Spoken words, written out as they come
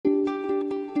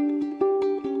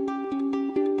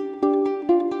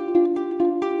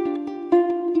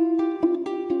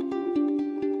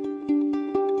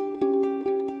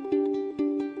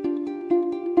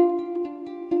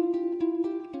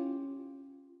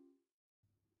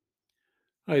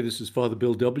Hi, this is Father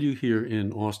Bill W. here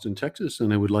in Austin, Texas,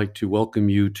 and I would like to welcome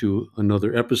you to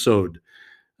another episode.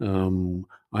 I am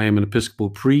an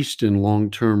Episcopal priest in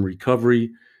long-term recovery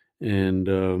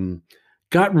and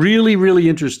got really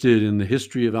interested in the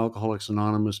history of Alcoholics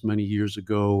Anonymous many years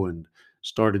ago and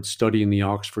started studying the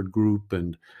Oxford group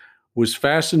and was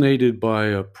fascinated by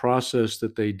a process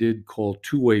that they did called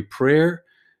two-way prayer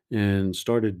and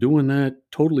started doing that.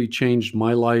 Totally changed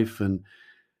my life and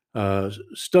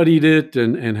studied it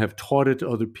and have taught it to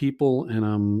other people. And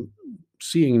I'm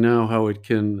seeing now how it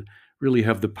can really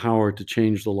have the power to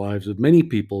change the lives of many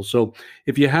people. So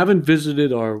if you haven't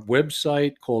visited our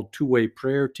website called Two Way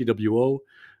Prayer, TWO,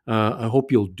 I hope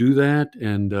you'll do that.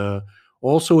 And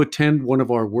also attend one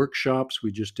of our workshops.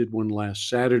 We just did one last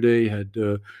Saturday, had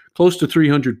close to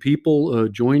 300 people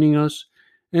joining us.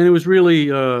 And it was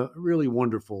really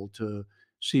wonderful to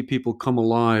see people come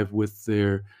alive with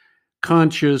their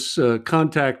conscious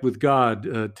contact with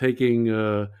God, taking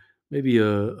maybe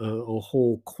a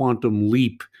whole quantum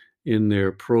leap in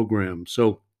their program.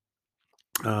 So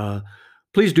uh,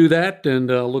 please do that, and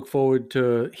look forward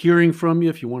to hearing from you.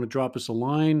 If you want to drop us a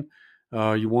line,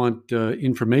 you want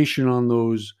information on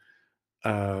those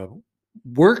uh,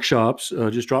 workshops,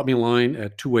 just drop me a line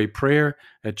at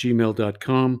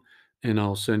twowayprayer@gmail.com, and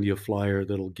I'll send you a flyer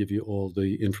that'll give you all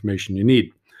the information you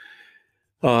need.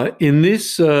 In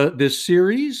this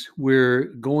series, we're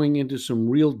going into some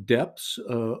real depths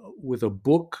with a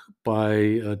book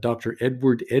by Dr.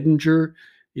 Edward Edinger.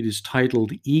 It is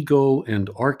titled Ego and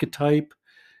Archetype,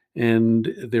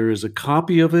 and there is a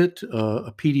copy of it,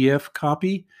 a PDF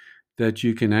copy that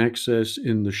you can access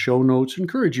in the show notes. I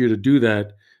encourage you to do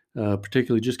that,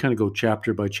 particularly just kind of go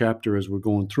chapter by chapter as we're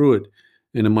going through it,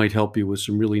 and it might help you with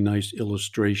some really nice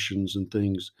illustrations and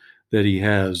things that he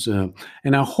has.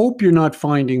 And I hope you're not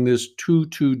finding this too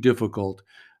difficult.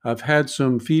 I've had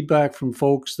some feedback from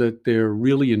folks that they're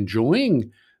really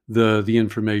enjoying the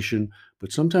information,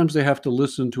 but sometimes they have to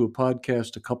listen to a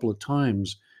podcast a couple of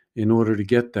times in order to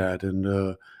get that.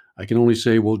 And I can only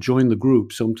say, well, join the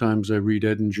group. Sometimes I read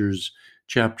Edinger's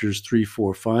chapters 3,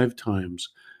 4, 5 times.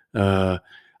 I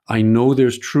know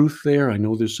there's truth there. I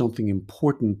know there's something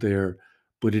important there,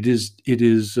 but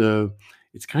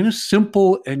it's kind of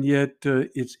simple, and yet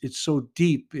it's so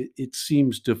deep. It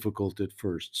seems difficult at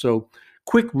first. So,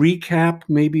 quick recap,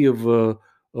 maybe of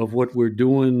what we're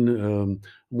doing. I'm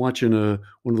watching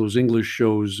one of those English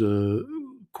shows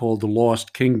called The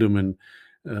Lost Kingdom, and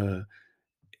uh,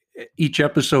 each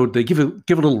episode they give a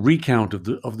little recount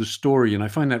of the story, and I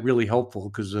find that really helpful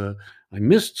because I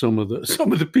missed some of the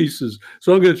some of the pieces.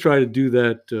 So I'm going to try to do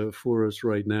that for us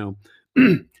right now.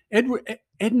 Edward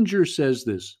Edinger says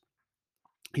this.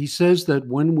 He says that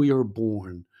when we are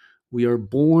born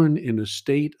in a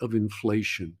state of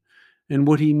inflation. And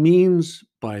what he means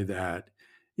by that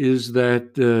is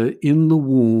that in the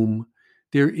womb,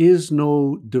 there is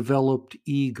no developed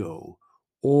ego.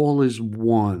 All is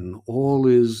one, all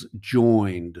is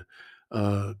joined.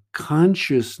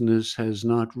 Consciousness has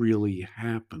not really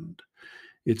happened.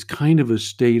 It's kind of a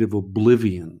state of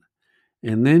oblivion.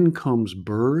 And then comes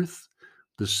birth,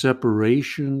 the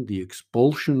separation, the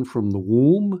expulsion from the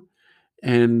womb,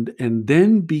 and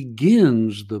then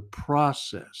begins the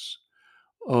process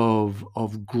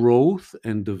of growth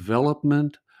and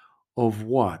development of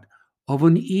what? Of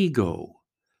an ego,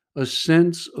 a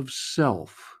sense of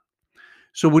self.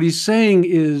 So what he's saying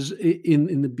is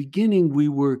in the beginning we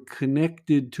were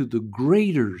connected to the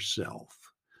greater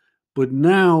self, but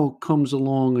now comes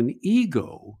along an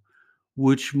ego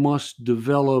which must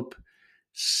develop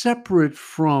separate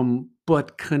from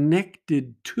but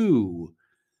connected to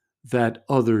that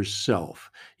other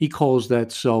self. He calls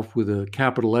that self with a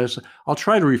capital S. I'll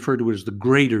try to refer to it as the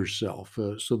greater self,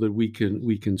 so that we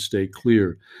can stay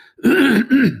clear.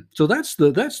 So that's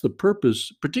the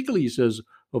purpose, particularly he says,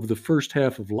 of the first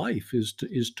half of life is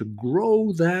to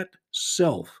grow that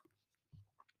self.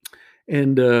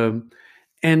 And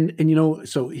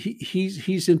so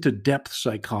he's into depth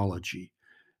psychology.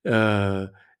 Uh,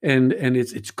 and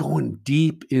it's going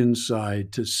deep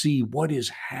inside to see what is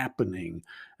happening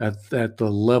at the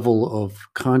level of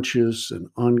conscious and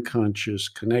unconscious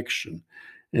connection.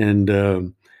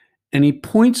 And he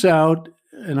points out,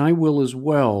 and I will as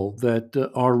well, that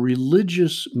our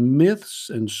religious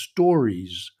myths and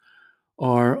stories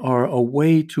are a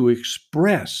way to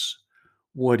express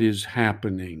what is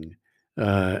happening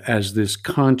as this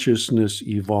consciousness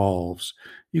evolves.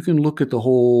 You can look at the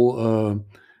whole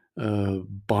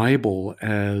Bible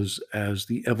as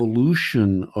the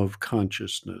evolution of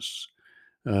consciousness.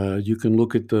 You can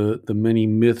look at the many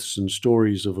myths and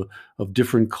stories of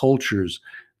different cultures.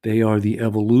 They are the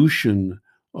evolution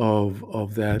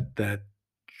of that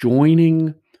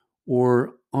joining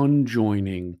or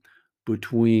unjoining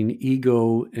between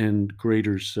ego and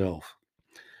greater self.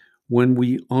 When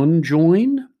we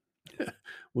unjoin,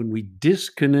 when we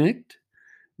disconnect,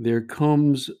 there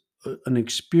comes an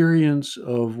experience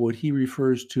of what he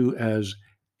refers to as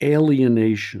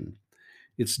alienation.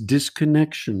 It's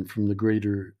disconnection from the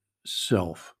greater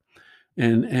self.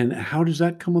 And how does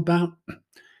that come about?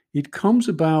 It comes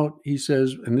about, he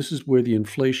says, and this is where the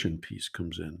inflation piece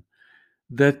comes in,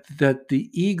 that the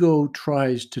ego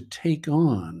tries to take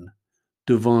on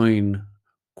divine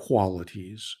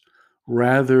qualities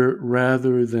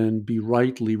rather than be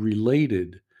rightly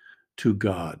related to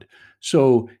God.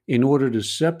 So, in order to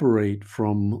separate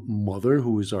from Mother,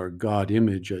 who is our God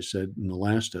image, I said in the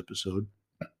last episode,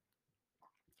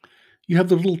 you have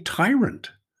the little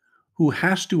tyrant who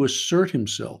has to assert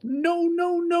himself. No,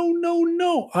 no, no, no,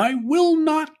 no, I will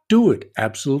not do it.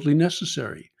 Absolutely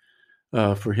necessary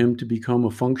for him to become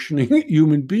a functioning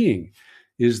human being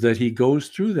is that he goes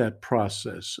through that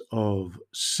process of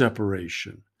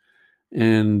separation.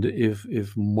 And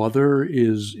if Mother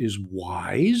is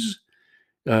wise,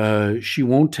 she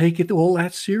won't take it all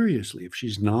that seriously. If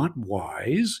she's not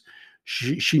wise,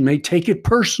 she may take it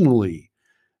personally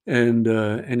and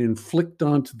inflict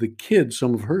onto the kid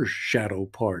some of her shadow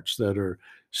parts that are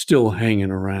still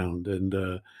hanging around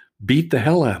and beat the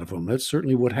hell out of them. That's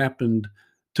certainly what happened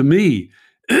to me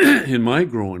in my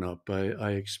growing up.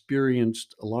 I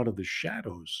experienced a lot of the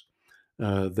shadows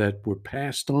that were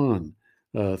passed on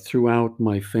throughout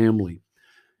my family.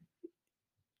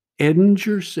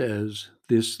 Edinger says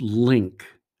this link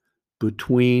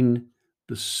between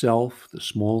the self, the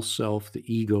small self, the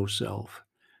ego self,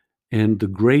 and the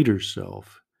greater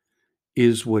self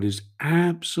is what is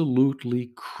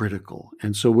absolutely critical.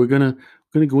 And so we're going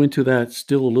to go into that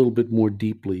still a little bit more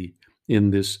deeply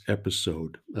in this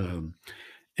episode.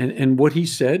 And what he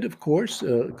said, of course,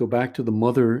 go back to the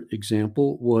Mother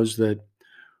example, was that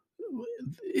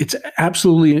it's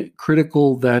absolutely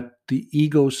critical that the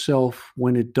ego self,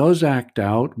 when it does act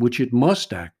out, which it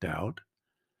must act out,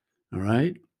 all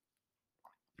right,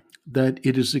 that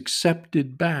it is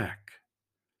accepted back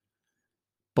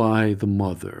by the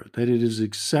Mother, that it is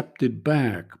accepted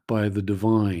back by the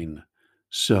divine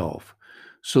self,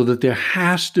 so that there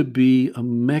has to be a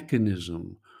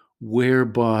mechanism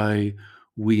whereby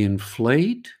we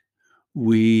inflate,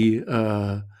 we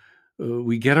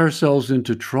get ourselves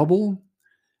into trouble,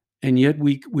 and yet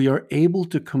we are able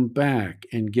to come back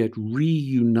and get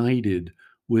reunited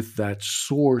with that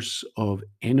source of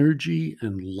energy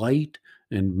and light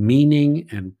and meaning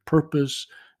and purpose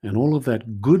and all of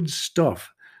that good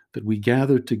stuff that we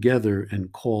gather together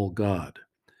and call God.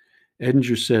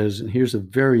 Edinger says, and here's a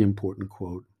very important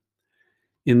quote: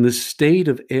 in the state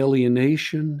of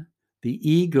alienation, the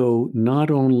ego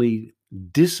not only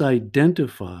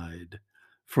disidentified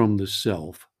from the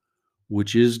self,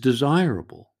 which is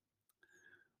desirable,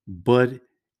 but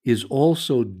is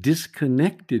also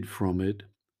disconnected from it,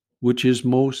 which is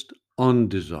most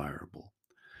undesirable.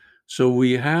 So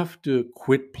we have to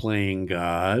quit playing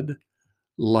God,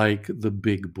 like the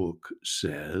big book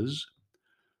says,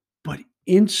 but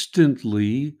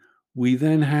instantly we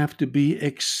then have to be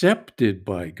accepted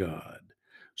by God.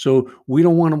 So we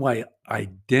don't want to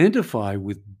identify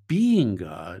with being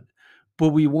God, but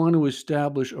we want to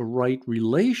establish a right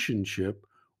relationship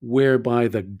whereby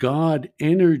the God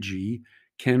energy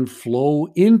can flow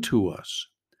into us.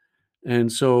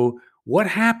 And so, what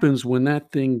happens when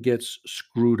that thing gets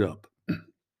screwed up?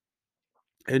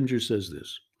 Edinger says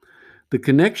this: the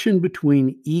connection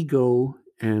between ego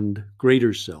and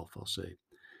greater self, I'll say,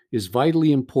 is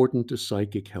vitally important to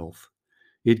psychic health.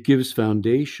 It gives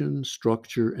foundation,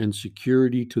 structure, and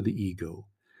security to the ego,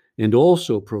 and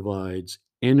also provides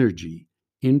energy,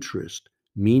 interest,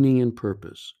 meaning, and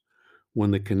purpose.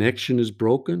 When the connection is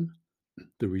broken,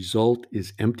 the result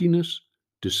is emptiness,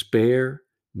 despair,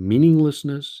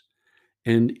 meaninglessness,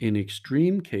 and in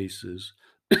extreme cases,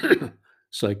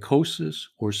 psychosis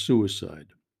or suicide.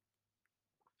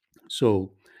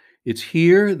 So it's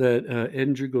here that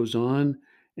Edinger goes on,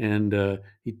 and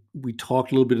we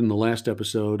talked a little bit in the last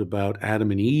episode about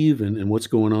Adam and Eve and what's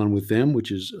going on with them,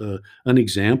 which is an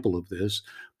example of this.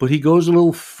 But he goes a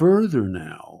little further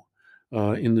now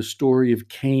in the story of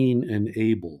Cain and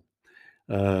Abel.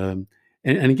 And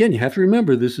again, you have to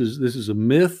remember this is a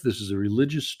myth, this is a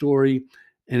religious story,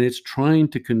 and it's trying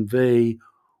to convey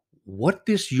what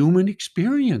this human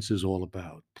experience is all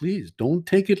about. Please don't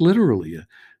take it literally.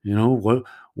 What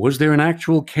was there an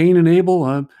actual Cain and Abel?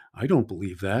 I don't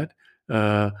believe that.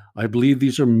 I believe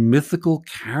these are mythical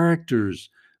characters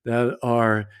that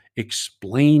are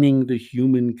explaining the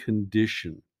human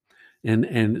condition.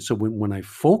 And so when I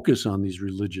focus on these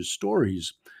religious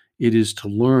stories, it is to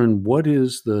learn what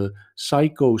is the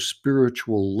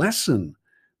psycho-spiritual lesson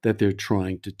that they're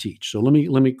trying to teach. So let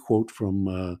me quote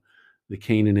from the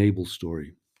Cain and Abel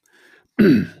story,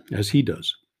 as he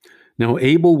does. Now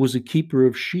Abel was a keeper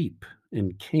of sheep,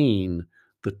 and Cain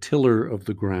the tiller of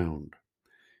the ground.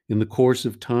 In the course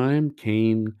of time,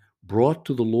 Cain brought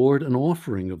to the Lord an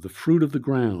offering of the fruit of the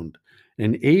ground,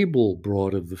 and Abel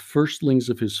brought of the firstlings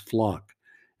of his flock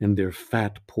and their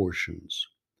fat portions.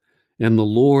 And the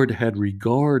Lord had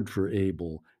regard for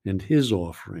Abel and his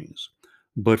offerings,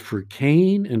 but for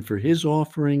Cain and for his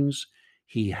offerings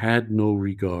he had no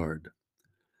regard.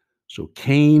 So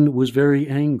Cain was very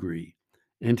angry,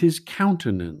 and his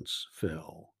countenance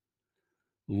fell.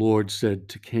 The Lord said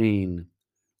to Cain,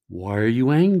 "Why are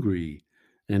you angry?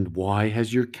 And why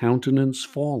has your countenance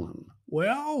fallen?"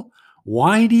 Well,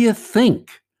 why do you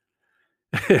think?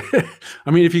 I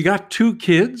mean, if you got two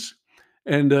kids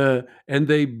and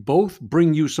they both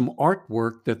bring you some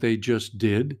artwork that they just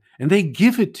did, and they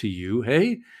give it to you,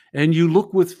 hey, and you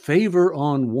look with favor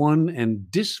on one and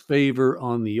disfavor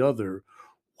on the other,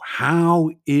 how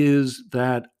is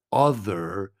that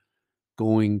other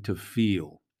going to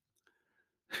feel?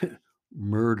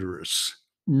 Murderous.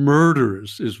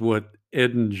 Murderous is what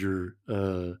Edinger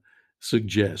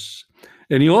suggests.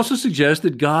 And he also suggests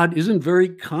that God isn't very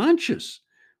conscious,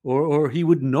 or he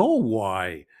would know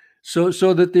why. So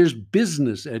that there's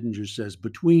business, Edinger says,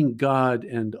 between God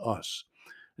and us.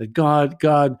 That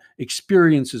God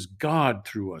experiences God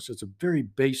through us. It's a very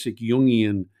basic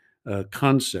Jungian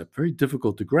concept, very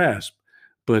difficult to grasp,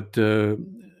 but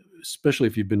especially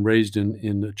if you've been raised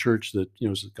in a church that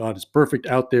says God is perfect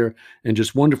out there and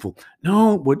just wonderful.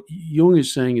 No, what Jung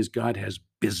is saying is God has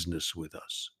business with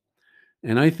us.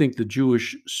 And I think the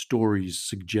Jewish stories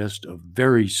suggest a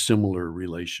very similar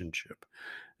relationship.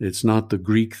 It's not the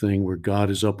Greek thing where God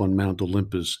is up on Mount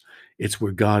Olympus. It's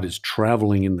where God is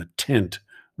traveling in the tent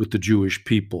with the Jewish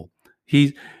people.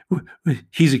 He's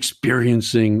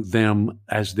experiencing them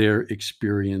as they're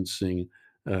experiencing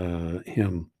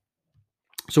him.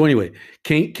 So anyway,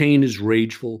 Cain is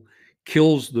rageful,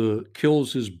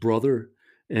 kills his brother,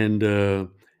 and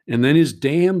then is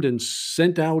damned and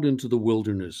sent out into the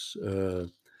wilderness.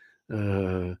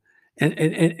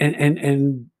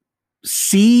 And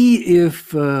see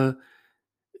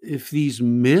if these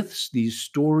myths, these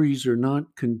stories, are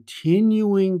not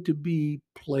continuing to be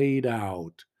played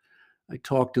out. I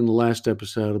talked in the last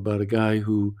episode about a guy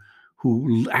who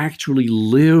actually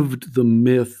lived the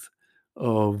myth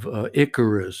of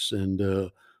Icarus and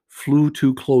flew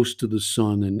too close to the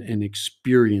sun and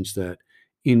experienced that,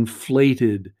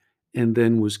 inflated, and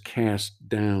then was cast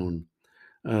down.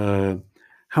 Uh,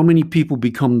 how many people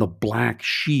become the black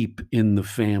sheep in the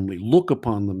family, look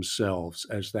upon themselves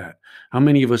as that? How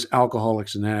many of us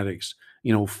alcoholics and addicts,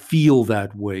 feel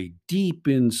that way deep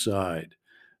inside,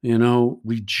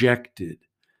 rejected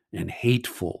and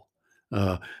hateful,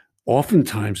 uh,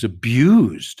 oftentimes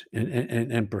abused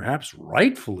and perhaps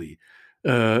rightfully,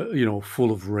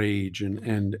 full of rage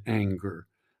and anger.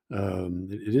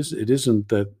 It isn't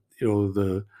that,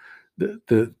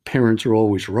 the parents are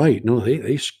always right. No,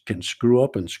 they can screw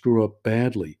up and screw up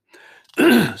badly.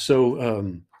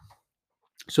 So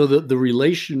so the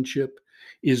relationship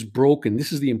is broken.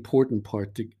 This is the important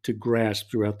part to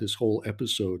grasp throughout this whole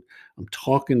episode. I'm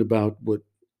talking about what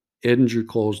Edinger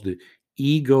calls the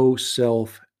ego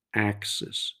self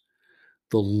axis,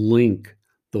 the link,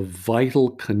 the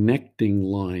vital connecting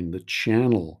line, the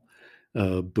channel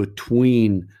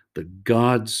between the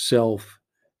God self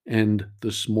and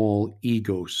the small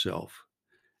ego self.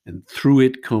 And through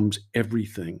it comes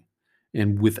everything.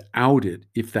 And without it,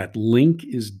 if that link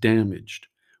is damaged,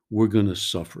 we're going to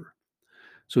suffer.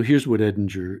 So here's what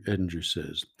Edinger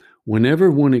says.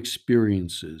 Whenever one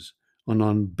experiences an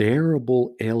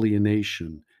unbearable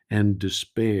alienation and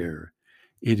despair,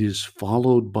 it is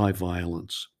followed by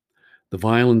violence. The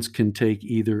violence can take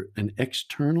either an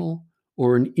external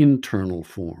or an internal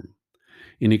form.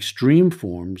 In extreme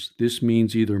forms, this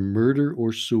means either murder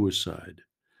or suicide.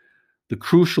 The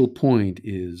crucial point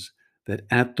is that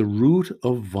at the root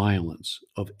of violence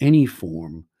of any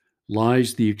form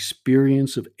lies the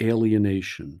experience of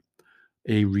alienation,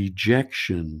 a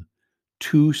rejection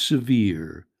too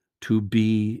severe to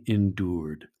be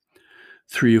endured.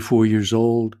 3 or 4 years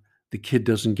old, the kid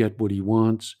doesn't get what he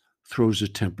wants, throws a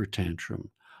temper tantrum.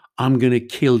 "I'm going to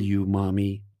kill you,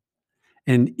 mommy."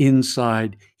 And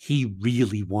inside, he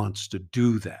really wants to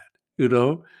do that, you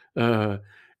know? Uh,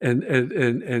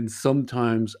 and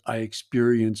sometimes I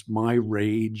experience my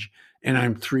rage and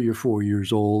I'm 3 or 4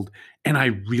 years old, and I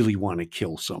really want to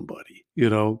kill somebody,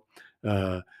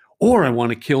 uh, or I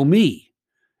want to kill me.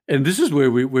 And this is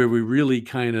where we really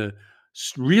kind of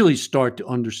really start to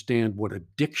understand what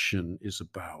addiction is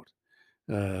about.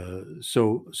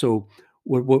 So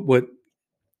what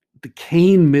the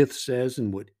Cain myth says,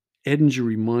 and what Edinger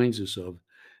reminds us of,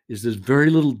 is there's very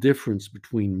little difference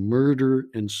between murder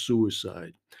and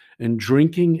suicide, and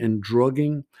drinking and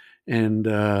drugging, and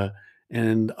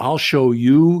I'll show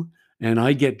you, and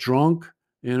I get drunk.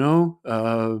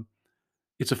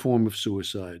 It's a form of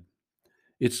suicide.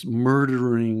 It's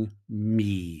murdering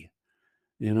me.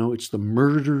 It's the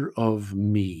murder of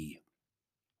me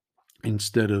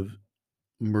instead of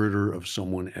murder of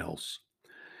someone else.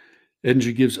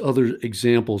 Edinger gives other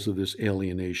examples of this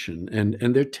alienation,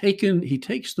 and they're taken. He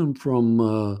takes them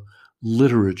from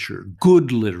literature,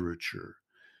 good literature,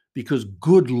 because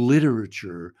good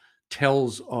literature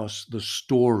tells us the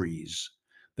stories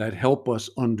that help us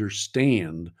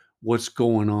understand what's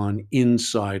going on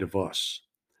inside of us.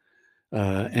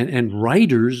 And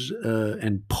writers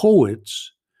and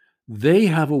poets, they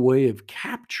have a way of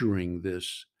capturing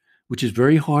this, which is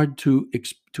very hard to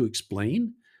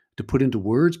explain, to put into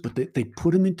words, but they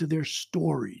put them into their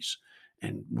stories,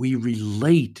 and we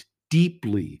relate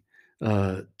deeply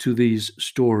to these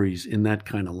stories in that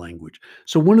kind of language.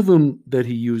 So one of them that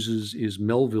he uses is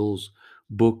Melville's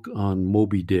book on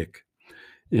Moby Dick.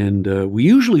 And we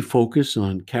usually focus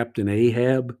on Captain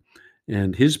Ahab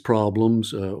and his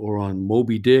problems, or on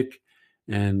Moby Dick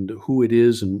and who it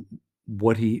is and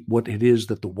what it is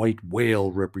that the white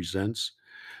whale represents.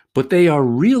 But they are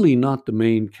really not the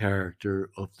main character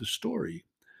of the story.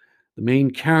 The main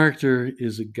character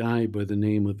is a guy by the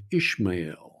name of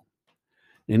Ishmael.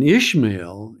 And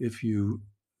Ishmael, if you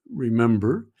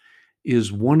remember,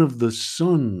 is one of the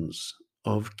sons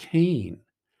of Cain.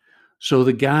 So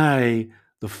the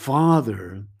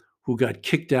father who got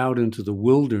kicked out into the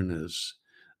wilderness,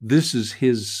 this is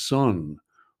his son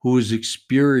who is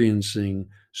experiencing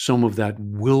some of that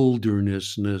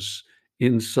wildernessness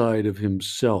inside of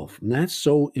himself. And that's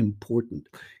so important.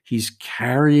 He's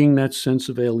carrying that sense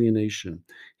of alienation.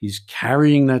 He's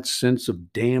carrying that sense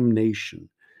of damnation,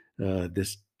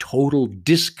 this total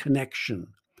disconnection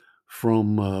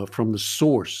from the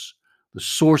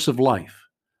source of life.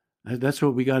 That's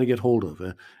what we got to get hold of.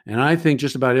 And I think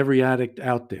just about every addict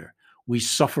out there, we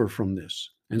suffer from this.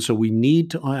 And so we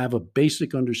need to have a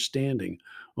basic understanding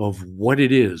of what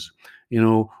it is,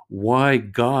 why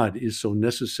God is so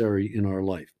necessary in our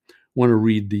life. I want to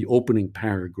read the opening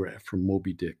paragraph from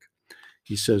Moby Dick.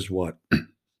 He says, what?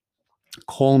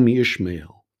 Call me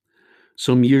Ishmael.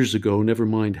 Some years ago, never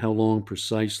mind how long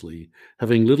precisely,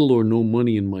 having little or no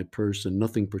money in my purse and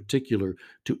nothing particular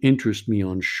to interest me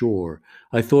on shore,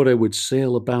 I thought I would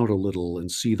sail about a little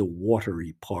and see the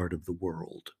watery part of the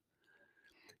world.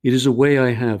 It is a way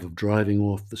I have of driving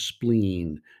off the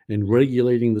spleen and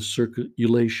regulating the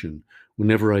circulation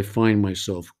whenever I find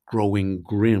myself growing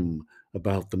grim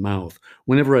about the mouth,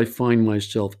 whenever I find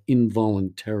myself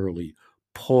involuntarily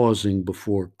pausing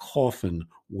before coffin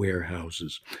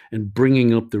warehouses and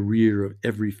bringing up the rear of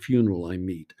every funeral I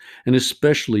meet, and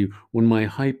especially when my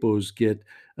hypos get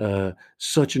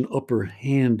such an upper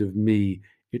hand of me,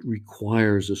 it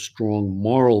requires a strong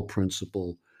moral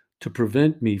principle to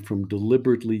prevent me from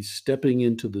deliberately stepping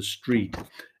into the street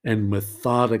and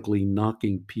methodically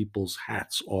knocking people's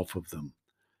hats off of them.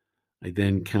 I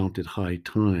then count it high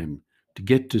time to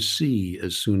get to sea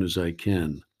as soon as I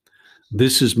can.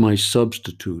 This is my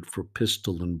substitute for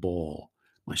pistol and ball,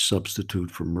 my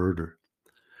substitute for murder.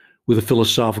 With a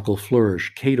philosophical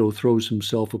flourish, Cato throws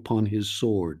himself upon his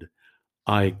sword.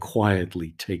 I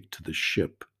quietly take to the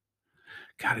ship.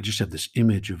 God, I just have this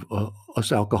image of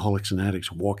us alcoholics and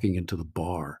addicts walking into the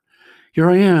bar. Here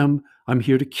I am. I'm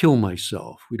here to kill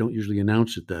myself. We don't usually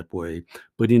announce it that way,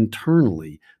 but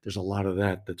internally, there's a lot of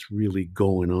that that's really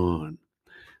going on.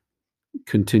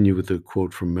 Continue with the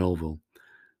quote from Melville.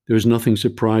 There is nothing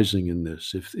surprising in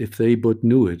this. If they but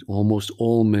knew it, almost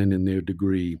all men in their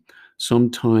degree,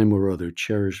 some time or other,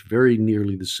 cherish very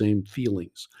nearly the same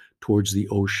feelings towards the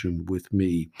ocean with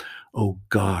me. Oh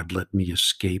God, let me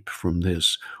escape from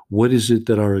this. What is it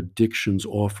that our addictions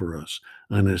offer us?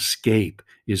 An escape.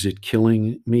 Is it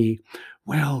killing me?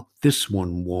 Well, this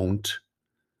one won't.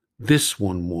 This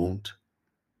one won't.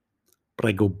 But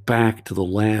I go back to the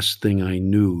last thing I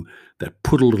knew that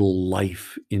put a little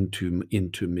life into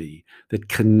me, that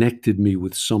connected me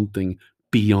with something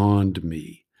beyond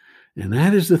me. And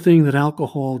that is the thing that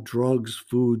alcohol, drugs,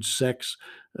 food, sex,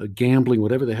 gambling,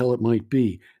 whatever the hell it might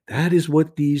be, that is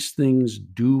what these things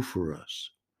do for us.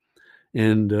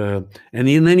 And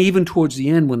then even towards the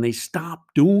end, when they stop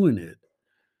doing it,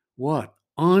 what?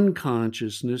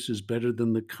 Unconsciousness is better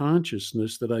than the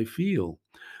consciousness that I feel.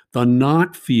 The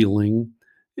not feeling,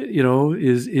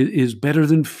 is better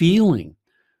than feeling.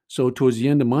 So towards the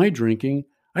end of my drinking,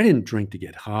 I didn't drink to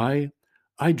get high.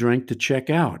 I drank to check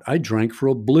out. I drank for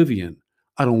oblivion.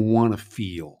 I don't want to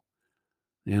feel,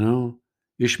 you know.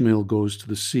 Ishmael goes to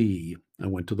the sea. I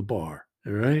went to the bar.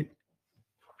 All right.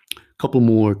 Couple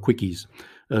more quickies.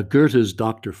 Goethe's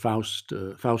Dr.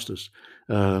 Faustus.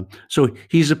 So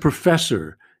he's a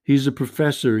professor. He's a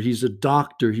professor. He's a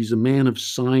doctor. He's a man of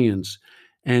science,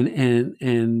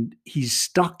 and he's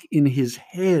stuck in his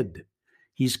head.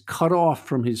 He's cut off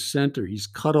from his center. He's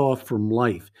cut off from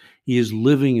life. He is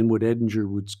living in what Edinger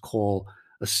would call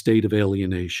a state of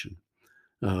alienation.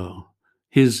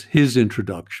 His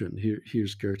introduction.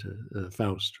 Here's Goethe,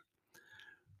 Faust.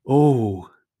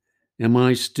 Oh, am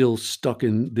I still stuck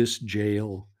in this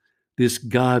jail, this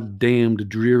goddamned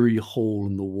dreary hole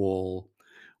in the wall,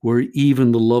 where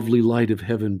even the lovely light of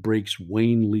heaven breaks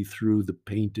wanly through the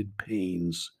painted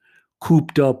panes,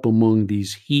 cooped up among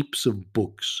these heaps of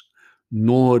books,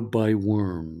 gnawed by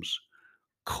worms,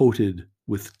 coated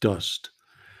with dust,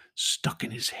 stuck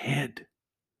in his head,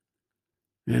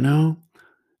 you know?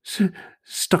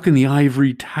 Stuck in the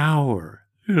ivory tower,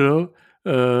 but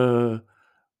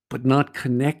not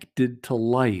connected to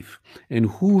life. And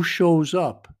who shows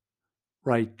up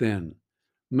right then?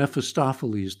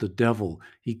 Mephistopheles, the devil.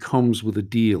 He comes with a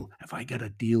deal. Have I got a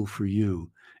deal for you?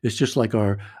 It's just like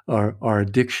our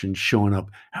addiction showing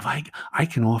up. I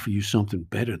can offer you something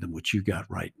better than what you got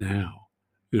right now.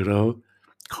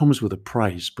 Comes with a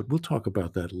price, but we'll talk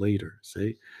about that later.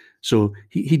 See? So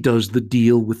he does the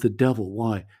deal with the devil.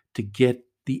 Why? To get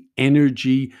the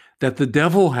energy that the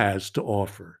devil has to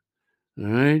offer. All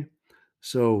right.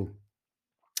 So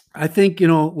I think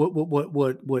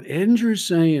what Edinger is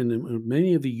saying, and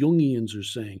many of the Jungians are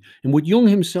saying, and what Jung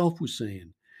himself was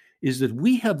saying, is that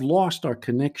we have lost our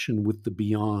connection with the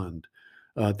beyond.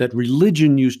 That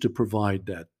religion used to provide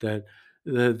that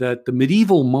the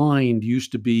medieval mind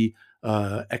used to be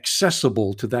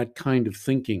accessible to that kind of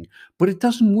thinking, but it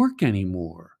doesn't work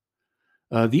anymore.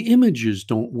 The images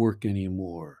don't work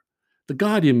anymore. The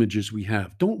God images we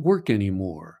have don't work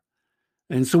anymore.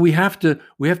 And so we have to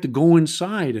go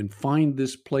inside and find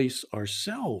this place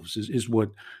ourselves, is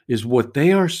what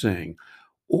they are saying.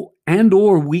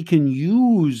 Or we can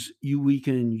use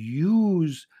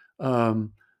the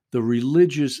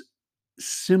religious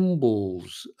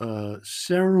symbols,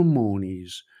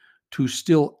 ceremonies, to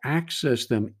still access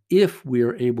them if we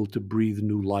are able to breathe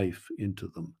new life into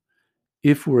them.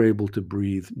 If we're able to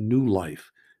breathe new life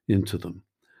into them.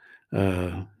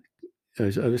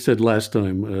 As I said last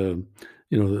time,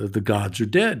 the gods are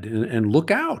dead, and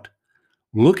look out,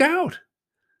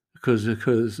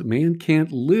 because man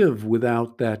can't live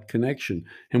without that connection.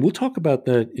 And we'll talk about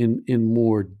that in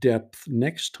more depth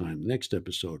next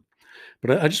episode.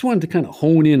 But I just wanted to kind of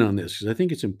hone in on this, because I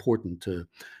think it's important to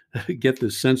get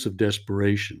this sense of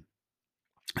desperation.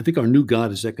 I think our new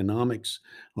God is economics.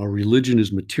 Our religion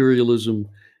is materialism.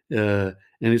 And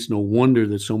it's no wonder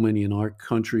that so many in our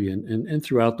country and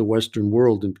throughout the Western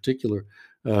world in particular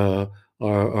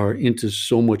are into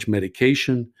so much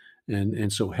medication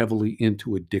and so heavily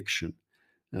into addiction.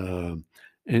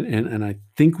 And I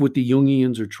think what the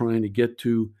Jungians are trying to get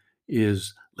to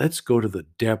is, let's go to the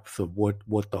depth of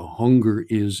what the hunger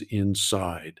is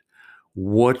inside,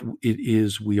 what it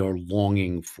is we are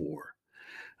longing for.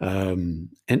 And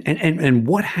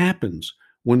what happens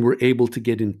when we're able to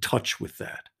get in touch with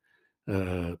that,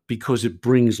 because it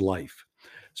brings life.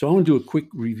 So I want to do a quick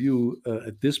review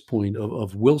at this point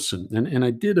of Wilson, and I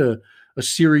did a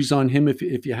series on him.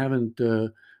 If you haven't,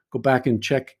 go back and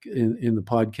check in the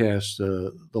podcast,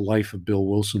 The Life of Bill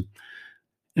Wilson.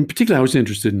 In particular, I was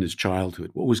interested in his childhood,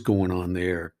 what was going on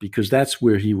there, because that's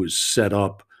where he was set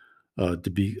up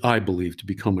I believe, to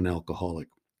become an alcoholic.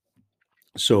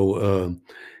 So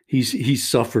he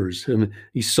suffers.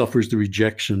 He suffers the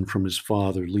rejection from his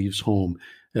father, leaves home.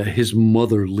 His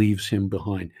mother leaves him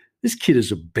behind. This kid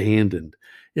is abandoned.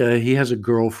 He has a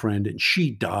girlfriend, and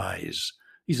she dies.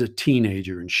 He's a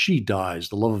teenager, and she dies,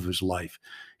 the love of his life.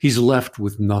 He's left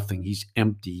with nothing. He's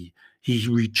empty. He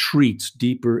retreats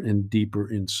deeper and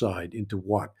deeper inside into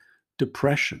what?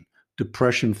 Depression.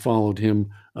 Depression followed him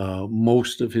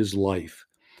most of his life.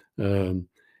 And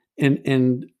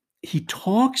he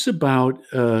talks about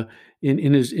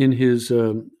in his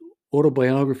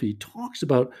autobiography, he talks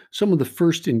about some of the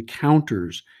first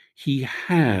encounters he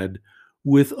had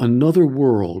with another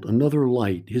world, another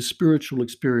light, his spiritual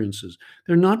experiences.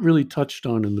 They're not really touched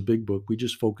on in the big book. We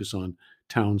just focus on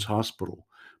Towns Hospital.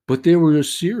 But there were a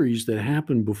series that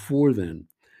happened before then.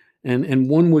 And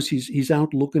one was he's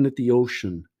out looking at the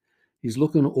ocean. He's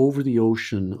looking over the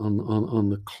ocean on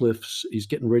the cliffs. He's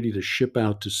getting ready to ship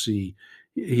out to sea.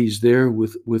 He's there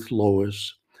with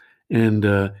Lois,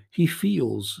 and he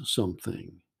feels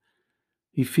something.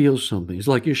 He feels something. He's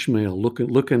like Ishmael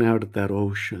looking out at that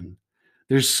ocean.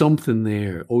 There's something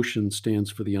there. Ocean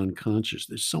stands for the unconscious.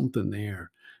 There's something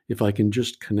there if I can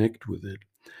just connect with it.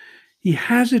 He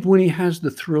has it when he has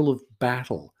the thrill of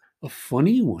battle. A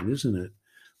funny one, isn't it?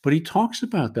 But he talks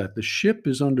about that. The ship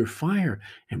is under fire,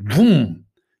 and boom,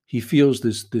 he feels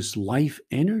this life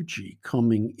energy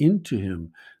coming into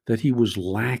him that he was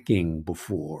lacking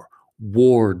before.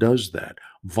 War does that.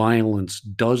 Violence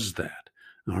does that.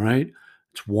 All right.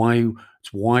 It's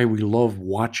why we love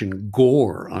watching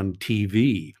gore on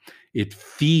TV. It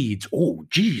feeds. Oh,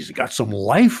 geez, it got some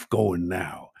life going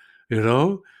now. You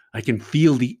know, I can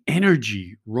feel the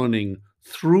energy running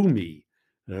through me.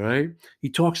 All right. He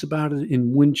talks about it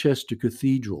in Winchester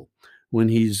Cathedral when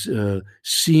he's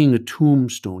seeing a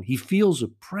tombstone. He feels a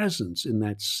presence in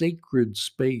that sacred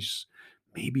space.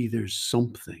 Maybe there's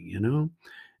something, you know?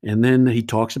 And then he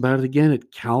talks about it again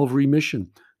at Calvary Mission.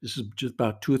 This is just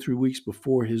about 2 or 3 weeks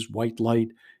before his white light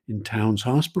in Towns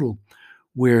Hospital,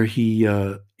 where he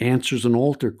answers an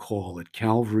altar call at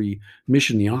Calvary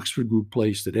Mission, the Oxford group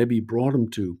place that Ebby brought him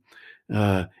to.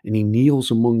 And he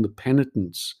kneels among the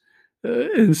penitents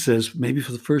and says, maybe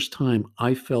for the first time,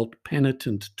 I felt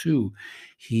penitent too.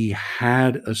 He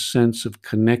had a sense of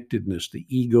connectedness. The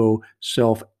ego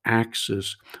self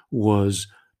axis was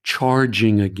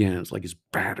charging again. It's like his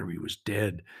battery was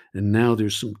dead. And now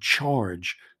there's some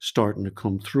charge starting to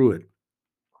come through it.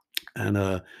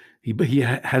 And he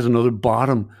has another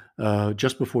bottom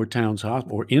just before Towns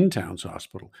Hospital, or in Towns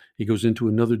Hospital. He goes into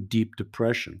another deep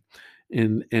depression.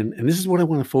 And this is what I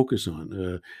want to focus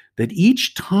on, that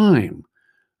each time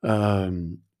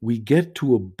we get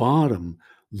to a bottom,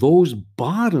 those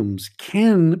bottoms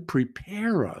can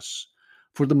prepare us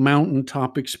for the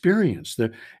mountaintop experience.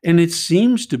 And it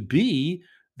seems to be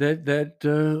that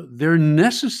they're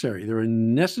necessary. They're a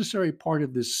necessary part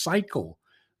of this cycle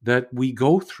that we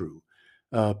go through.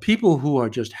 People who are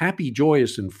just happy,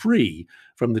 joyous, and free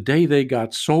from the day they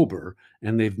got sober,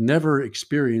 and they've never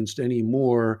experienced any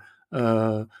more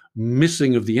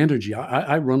missing of the energy.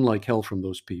 I run like hell from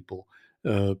those people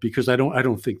because I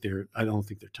don't think they're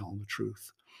telling the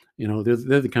truth. You know,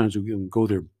 they're the kinds who can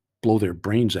blow their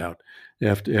brains out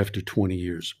after 20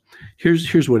 years.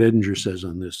 Here's what Edinger says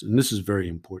on this, and this is very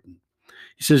important.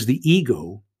 He says the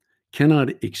ego cannot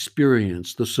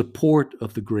experience the support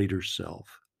of the greater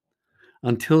self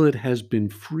until it has been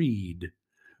freed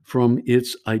from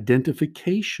its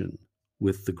identification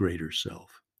with the greater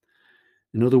self.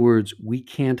 In other words, we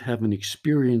can't have an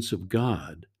experience of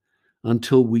God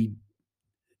until we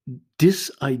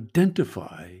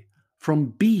disidentify from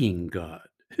being God.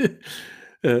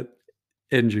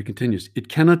 Edinger continues, it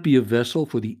cannot be a vessel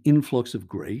for the influx of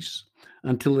grace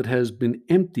until it has been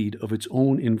emptied of its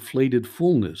own inflated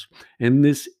fullness. And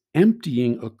this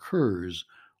emptying occurs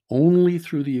only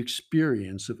through the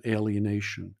experience of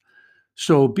alienation.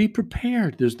 So be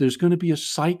prepared. There's going to be a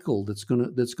cycle that's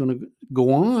going to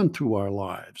go on through our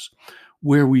lives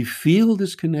where we feel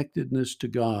this connectedness to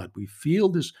God. We feel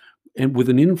this, and with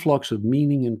an influx of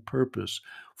meaning and purpose,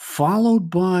 followed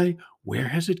by, where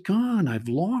has it gone? I've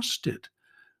lost it.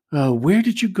 Where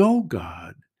did you go,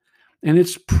 God? And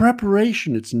it's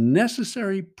preparation. It's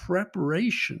necessary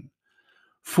preparation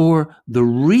for the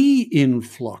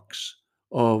re-influx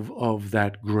of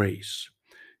that grace.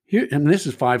 Here, and this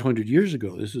is 500 years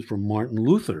ago. This is from Martin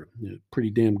Luther, a pretty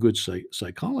damn good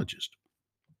psychologist.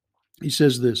 He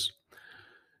says this,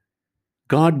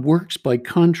 God works by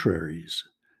contraries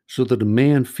so that a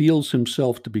man feels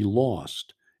himself to be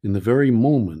lost in the very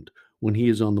moment when he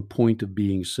is on the point of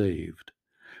being saved.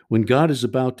 When God is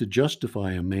about to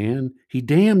justify a man, he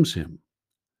damns him.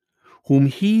 Whom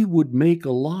he would make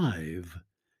alive,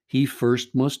 he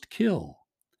first must kill.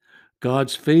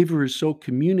 God's favor is so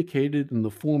communicated in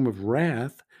the form of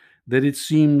wrath that it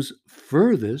seems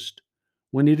furthest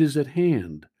when it is at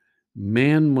hand.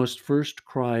 Man must first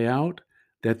cry out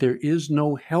that there is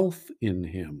no health in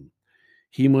him.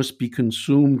 He must be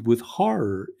consumed with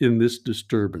horror in this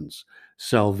disturbance.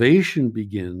 Salvation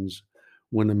begins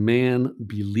when a man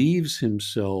believes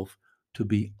himself to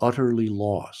be utterly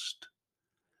lost.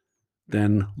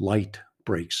 Then light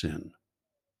breaks in.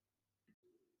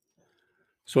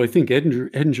 So I think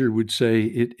Edinger would say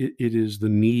it is the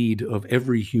need of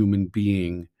every human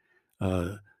being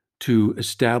to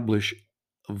establish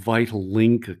a vital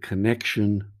link, a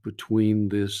connection between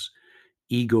this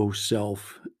ego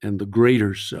self and the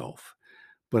greater self.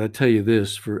 But I tell you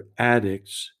this, for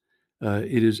addicts,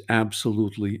 it is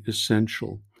absolutely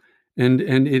essential. And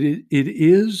it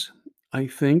is, I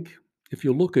think, if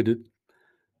you look at it,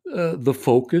 the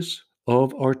focus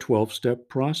of our 12-step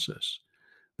process.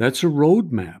 That's a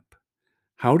roadmap.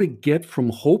 How to get from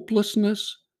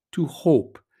hopelessness to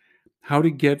hope, how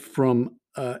to get from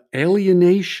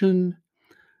alienation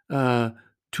uh,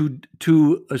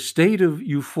 to a state of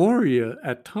euphoria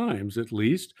at times, at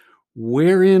least,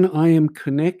 wherein I am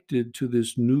connected to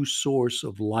this new source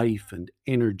of life and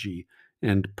energy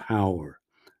and power.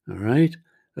 All right.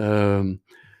 Um,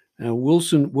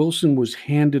 Wilson was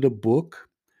handed a book.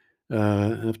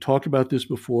 I've talked about this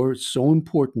before. It's so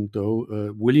important,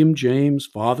 though. William James,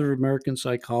 father of American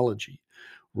psychology,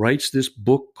 writes this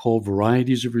book called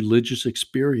Varieties of Religious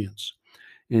Experience.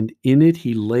 And in it,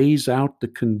 he lays out the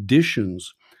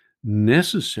conditions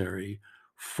necessary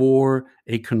for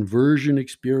a conversion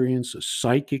experience, a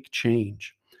psychic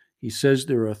change. He says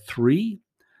there are three,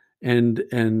 and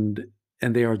and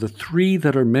and they are the three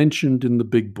that are mentioned in the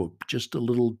big book, just a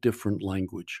little different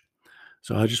language.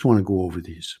 So I just want to go over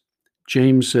these.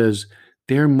 James says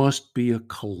there must be a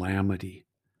calamity.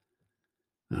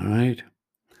 All right.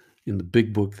 In the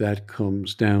big book, that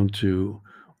comes down to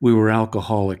we were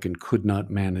alcoholic and could not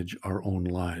manage our own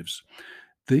lives.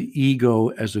 The ego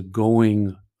as a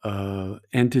going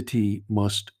entity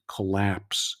must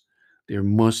collapse. There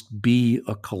must be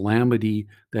a calamity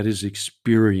that is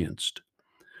experienced.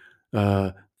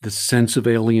 The sense of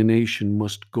alienation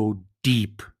must go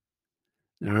deep.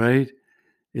 All right.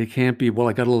 It can't be, well,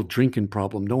 I got a little drinking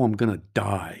problem. No, I'm going to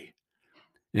die.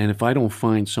 And if I don't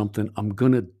find something, I'm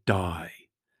going to die.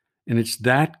 And it's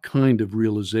that kind of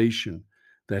realization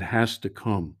that has to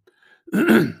come.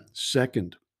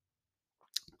 Second,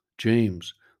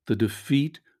 James, the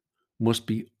defeat must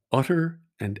be utter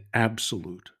and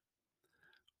absolute.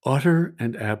 Utter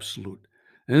and absolute.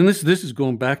 And this is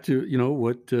going back to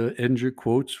what Edinger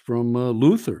quotes from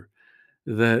Luther,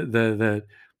 that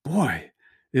boy,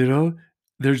 you know,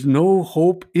 there's no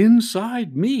hope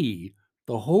inside me.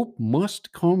 The hope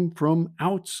must come from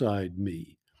outside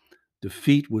me.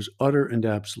 Defeat was utter and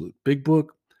absolute. Big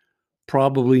book,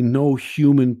 probably no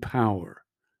human power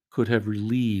could have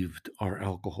relieved our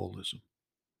alcoholism.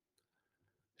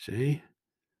 See?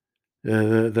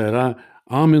 That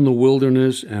I'm in the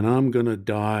wilderness and I'm going to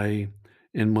die,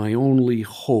 and my only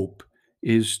hope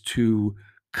is to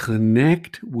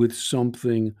connect with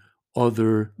something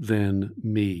other than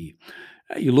me.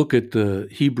 You look at the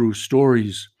Hebrew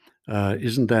stories,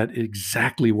 isn't that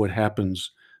exactly what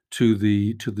happens to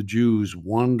the Jews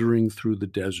wandering through the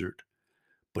desert?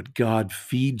 But God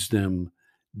feeds them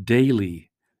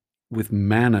daily with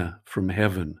manna from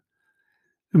heaven,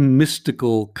 a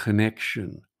mystical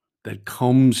connection that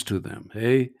comes to them.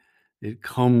 Hey, it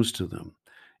comes to them.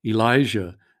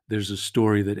 Elijah, there's a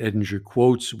story that Edinger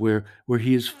quotes where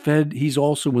he is fed. He's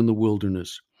also in the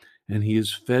wilderness, and he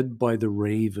is fed by the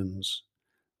ravens.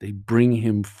 They bring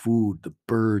him food. The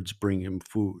birds bring him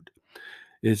food.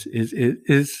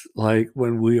 It's like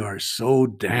when we are so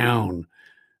down,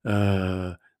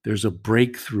 uh, there's a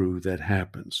breakthrough that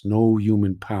happens. No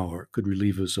human power could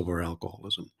relieve us of our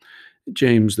alcoholism.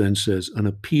 James then says, an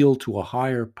appeal to a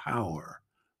higher power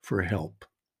for help.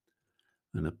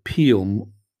 An appeal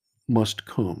must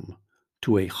come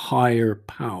to a higher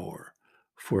power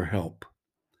for help.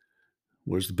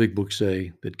 What does the big book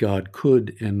say? That God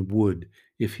could and would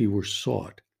if he were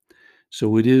sought.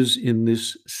 So it is in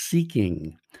this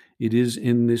seeking, it is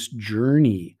in this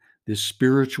journey, this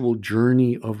spiritual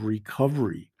journey of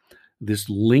recovery, this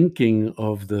linking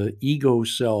of the ego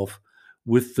self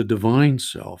with the divine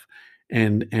self,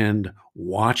 and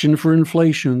watching for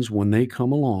inflations when they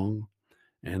come along.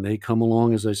 And they come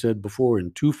along, as I said before,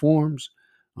 in two forms.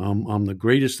 I'm the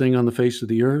greatest thing on the face of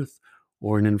the earth,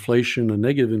 or an inflation, a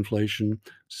negative inflation,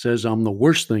 says I'm the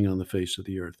worst thing on the face of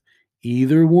the earth.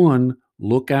 Either one,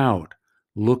 look out,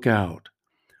 look out.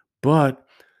 But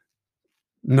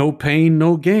no pain,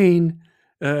 no gain.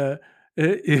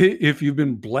 If you've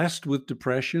been blessed with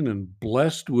depression and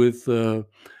blessed with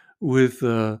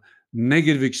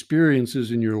negative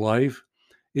experiences in your life,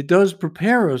 it does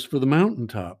prepare us for the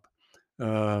mountaintop.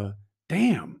 Uh,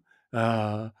 damn.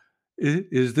 Uh,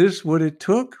 is this what it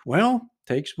took? Well,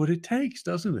 takes what it takes,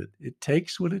 doesn't it? It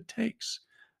takes what it takes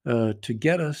to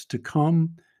get us to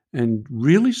come and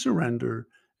really surrender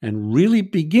and really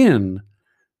begin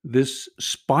this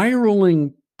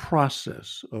spiraling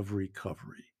process of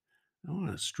recovery. I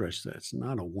want to stress that it's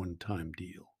not a one-time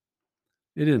deal.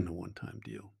 It isn't a one-time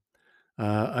deal.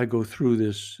 I go through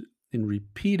this in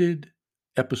repeated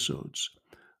episodes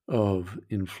of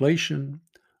inflation,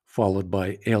 followed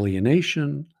by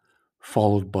alienation,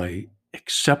 followed by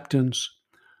acceptance,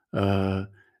 uh,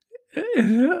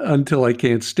 until I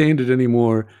can't stand it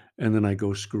anymore, and then I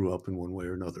go screw up in one way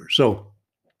or another. So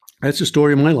that's the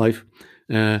story of my life.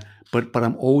 Uh, but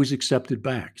I'm always accepted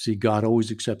back. See, God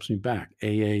always accepts me back.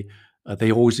 AA,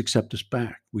 they always accept us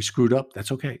back. We screwed up.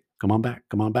 That's okay. Come on back.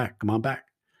 Come on back. Come on back.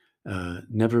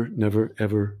 Never, never,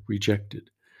 ever rejected.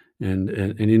 And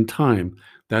in time,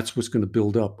 that's what's going to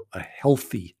build up a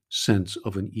healthy sense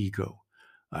of an ego,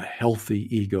 a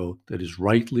healthy ego that is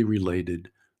rightly related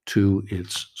to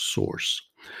its source.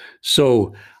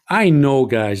 So I know,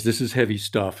 guys, this is heavy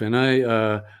stuff, and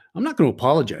I'm not going to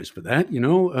apologize for that.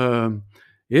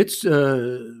 It's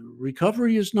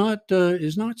recovery is not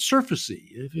surfacey.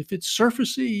 If it's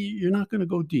surfacey, you're not going to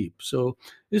go deep. So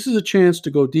this is a chance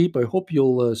to go deep. I hope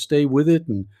you'll stay with it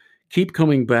and keep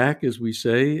coming back, as we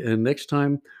say. And next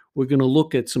time we're going to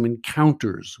look at some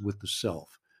encounters with the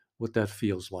self, what that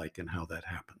feels like, and how that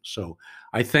happens. So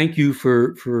I thank you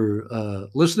for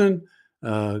listening.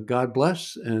 God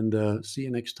bless, and see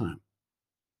you next time.